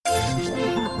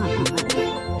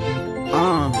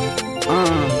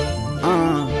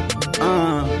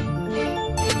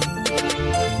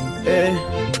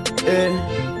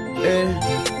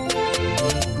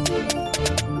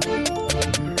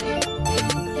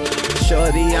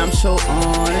Shorty, I'm so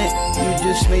on it, you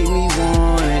just make me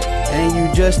want it. And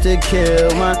you just to kill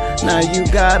my, now you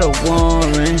got a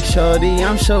warrant. Shorty,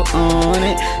 I'm so on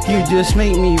it, you just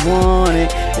make me want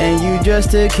it. And you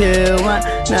just to kill my,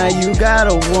 now you got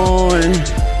a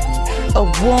warrant. A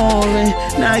warrant,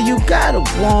 now you got a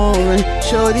warrant.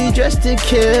 Shorty, just to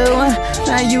kill her,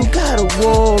 now you got a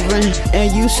warrant.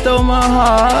 And you stole my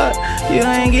heart, you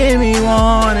ain't give me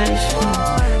warnings.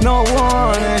 No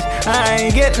warnings, I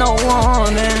ain't get no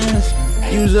warnings.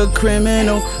 You's a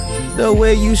criminal, the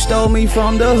way you stole me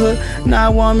from the hood.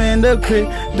 Now I'm in the crib,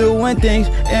 doing things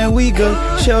and we good.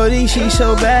 Shorty, she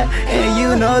so bad, and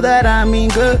you know that I mean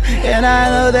good. And I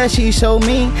know that she so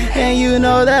mean, and you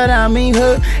know that I mean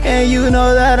her. And you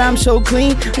know that I'm so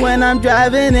clean when I'm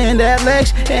driving in that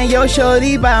Lex. And yo,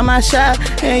 shorty by my side,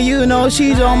 and you know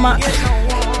she's on my.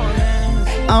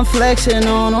 I'm flexing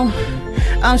on them,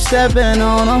 I'm stepping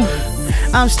on them.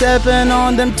 I'm stepping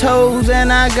on them toes,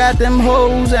 and I got them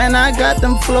hoes, and I got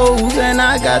them flows, and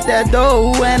I got that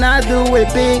dough, and I do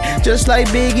it big, just like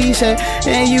Biggie said.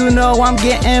 And you know I'm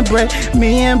getting bread,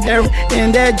 me and Barry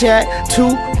in that jack.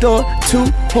 2-door,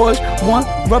 2 Porsche,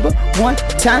 1 rubber, 1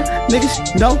 time.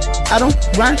 Niggas know I don't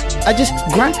rhyme, I just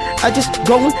grind, I just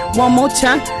going one more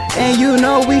time. And you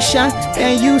know we shine,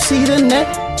 and you see the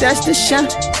net, that's the shine,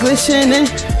 glistening.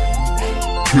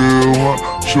 Kill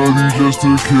her, shorty just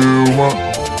to kill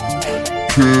her.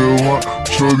 Kill her,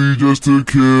 shorty just to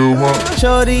kill her.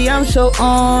 Shorty, I'm so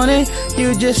on it,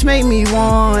 you just make me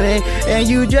want it. And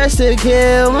you just to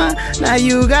kill her, now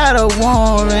you got a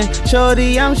warrant.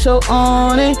 Shorty, I'm so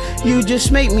on it, you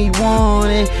just make me want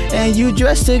it. And you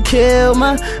just to kill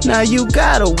her, now you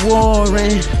got a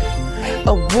warrant.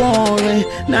 A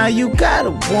warrant, now you got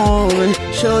a warrant.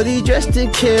 Shorty, just to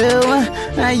kill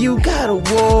her, now you got a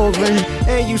warrant.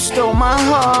 And you stole my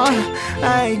heart,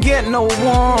 I ain't get no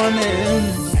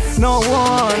warnings. No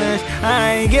warnings,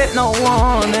 I ain't get no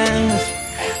warnings.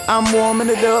 I'm warming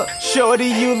it up. Shorty,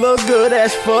 you look good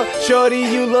as fuck. Shorty,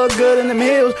 you look good in them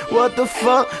heels. What the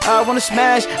fuck? I wanna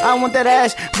smash, I want that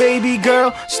ass. Baby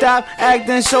girl, stop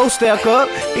acting so stuck up.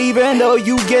 Even though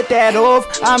you get that off,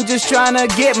 I'm just trying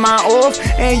to get my off.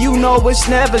 And you know it's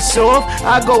never soft.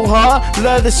 I go hard,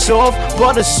 leather soft,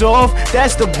 butter soft.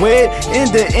 That's the bread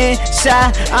in the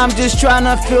inside. I'm just trying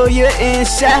to feel you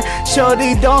inside.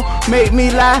 Shorty, don't make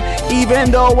me lie,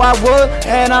 even though I would.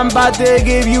 And I'm about to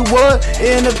give you what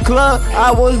in the club.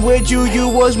 I was with you, you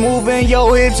was moving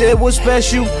your hips, it was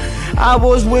special. I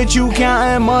was with you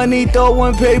counting money,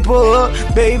 throwing paper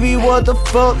up. Baby, what the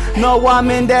fuck? No, I'm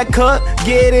in that cut.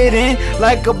 Get it in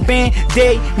like a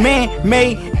band-aid. Man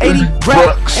made 80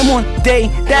 racks in one day.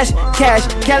 That's cash,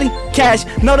 Cali cash,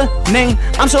 know the name.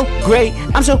 I'm so great,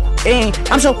 I'm so in,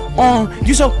 I'm so on.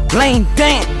 You so lame,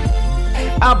 damn.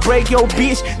 I break your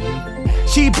bitch,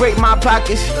 she break my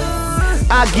pockets.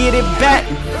 I get it back,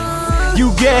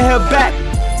 you get her back.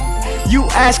 You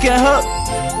asking her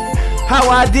how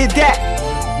I did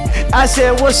that. I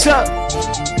said what's up,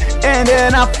 and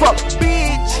then I fuck,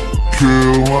 bitch.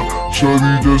 Kill her,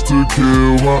 shorty just to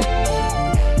kill her.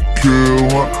 Kill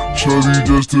her, shorty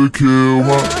just to kill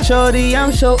her. Shorty,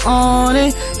 I'm so on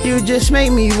it, you just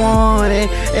make me want it.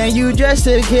 And you just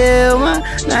to kill her,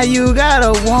 now you got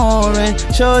a warrant.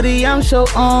 Shorty, I'm so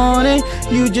on it,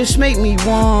 you just make me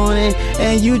want it.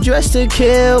 And you just to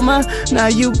kill her, now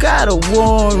you got a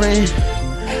warrant.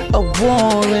 A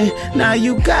warrant, now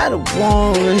you got a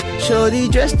warrant. Shorty,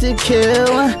 just to kill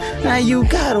her, now you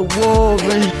got a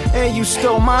warrant. And you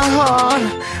stole my heart,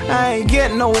 I ain't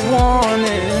get no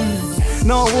warnings.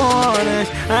 No warnings,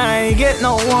 I ain't get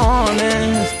no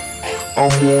warnings.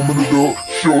 I'm warming it up,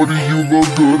 shorty, you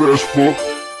look good as fuck.